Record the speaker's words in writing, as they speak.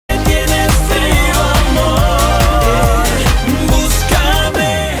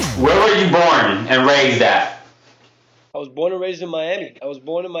was born and raised in Miami. I was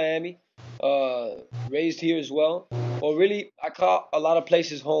born in Miami, raised here as well. Well, really, I call a lot of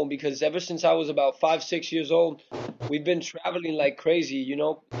places home because ever since I was about 5, 6 years old, we've been traveling like crazy.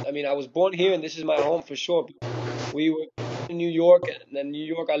 I mean, I was born here and this is my home for sure. We were in New York, and then New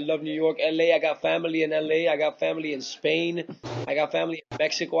York, I love New York. LA, I got family in LA. I got family in Spain. I got family in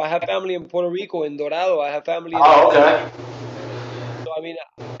Mexico. I have family in Puerto Rico, in Dorado. I have family in Oh, Miami. okay. So, I mean,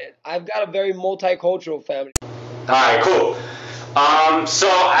 I've got a very multicultural family. All right, cool.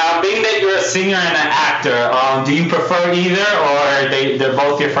 Being that you're a singer and an actor, do you prefer either, or they're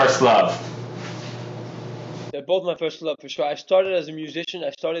both your first love? They're both my first love for sure. I started as a musician.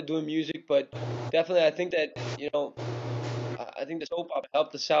 I started doing music, but definitely I think that, I think the soap opera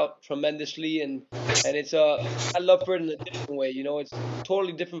helped us out tremendously, and it's I love for it in a different way. It's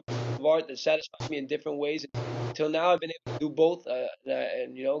totally different of art that satisfies me in different ways. Until now, I've been able to do both,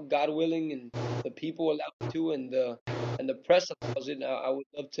 and God willing, and the people allow me to, and the press allows it. I would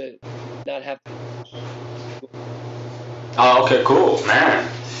love to not have to. Oh, okay, cool, man.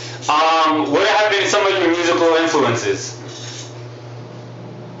 What have been some of your musical influences?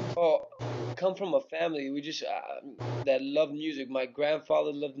 Oh, I come from a family we just that loved music. My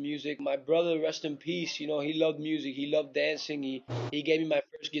grandfather loved music. My brother, rest in peace, he loved music. He loved dancing. He gave me my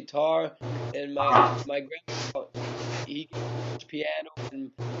first guitar, and my grandpa, he gave me my first piano.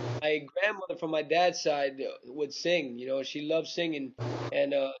 And my grandmother from my dad's side would sing. She loved singing,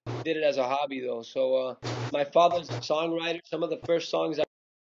 and did it as a hobby though. So my father's a songwriter. Some of the first songs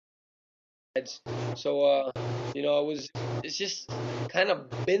heads. So it's just kind of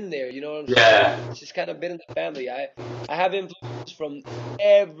been there, you know what I'm saying? Yeah. It's just kind of been in the family. I have influence from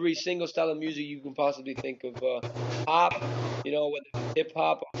every single style of music you can possibly think of. Pop, whether it's hip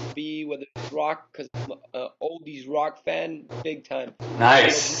hop, R&B, whether it's rock, because I'm an oldies rock fan, big time.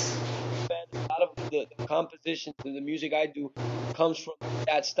 Nice. A lot of the compositions and the music I do comes from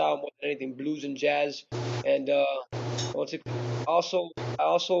that style more than anything, blues and jazz. And what's it? I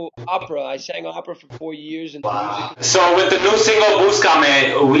also opera. I sang opera for 4 years in the Wow. music. So with the new single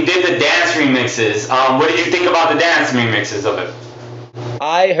Buscame, we did the dance remixes. What did you think about the dance remixes of it?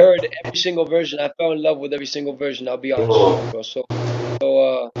 I heard every single version. I fell in love with every single version. I'll be honest with you,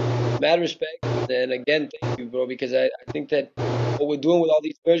 bro. Mad respect, and again, thank you, bro, because I think that what we're doing with all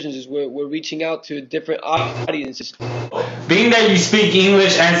these versions is we're reaching out to different audiences. Being that you speak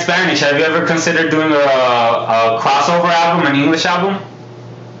English and Spanish, have you ever considered doing a crossover album, an English album?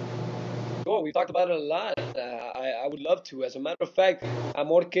 Sure, we talked about it a lot. I would love to. As a matter of fact,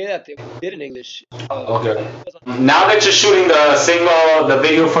 Amor Quédate, we did in English. Okay. Now that you're shooting the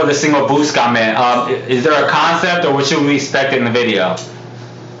video for the single Buscame, is there a concept, or what should we expect in the video?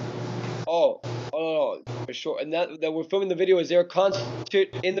 Oh, no, for sure. And that we're filming the video, is there a concert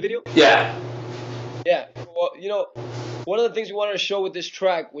in the video? Yeah. Yeah. Well, one of the things we wanted to show with this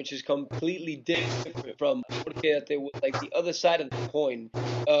track, which is completely different from Quédate, was like the other side of the coin.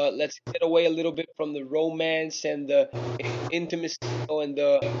 Let's get away a little bit from the romance and the intimacy and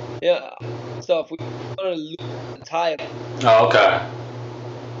the stuff. We wanted to lose the tie. Oh, okay.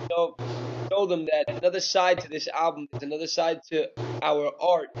 Show them that another side to this album is another side to our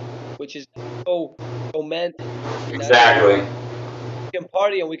art, which is so romantic. Exactly. We can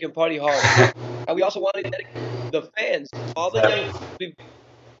party and we can party hard. And we also wanted to dedicate the fans, all the young people who've been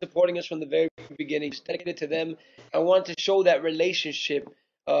supporting us from the very beginning, just dedicated to them. I wanted to show that relationship,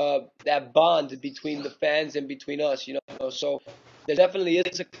 that bond between the fans and between us. So there definitely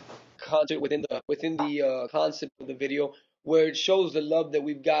is a concert within the concept of the video where it shows the love that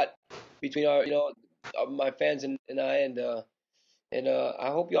we've got between my fans and I, and I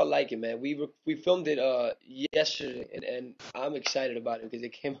hope y'all like it, man. We filmed it yesterday, and I'm excited about it because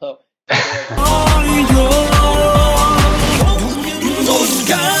it came out.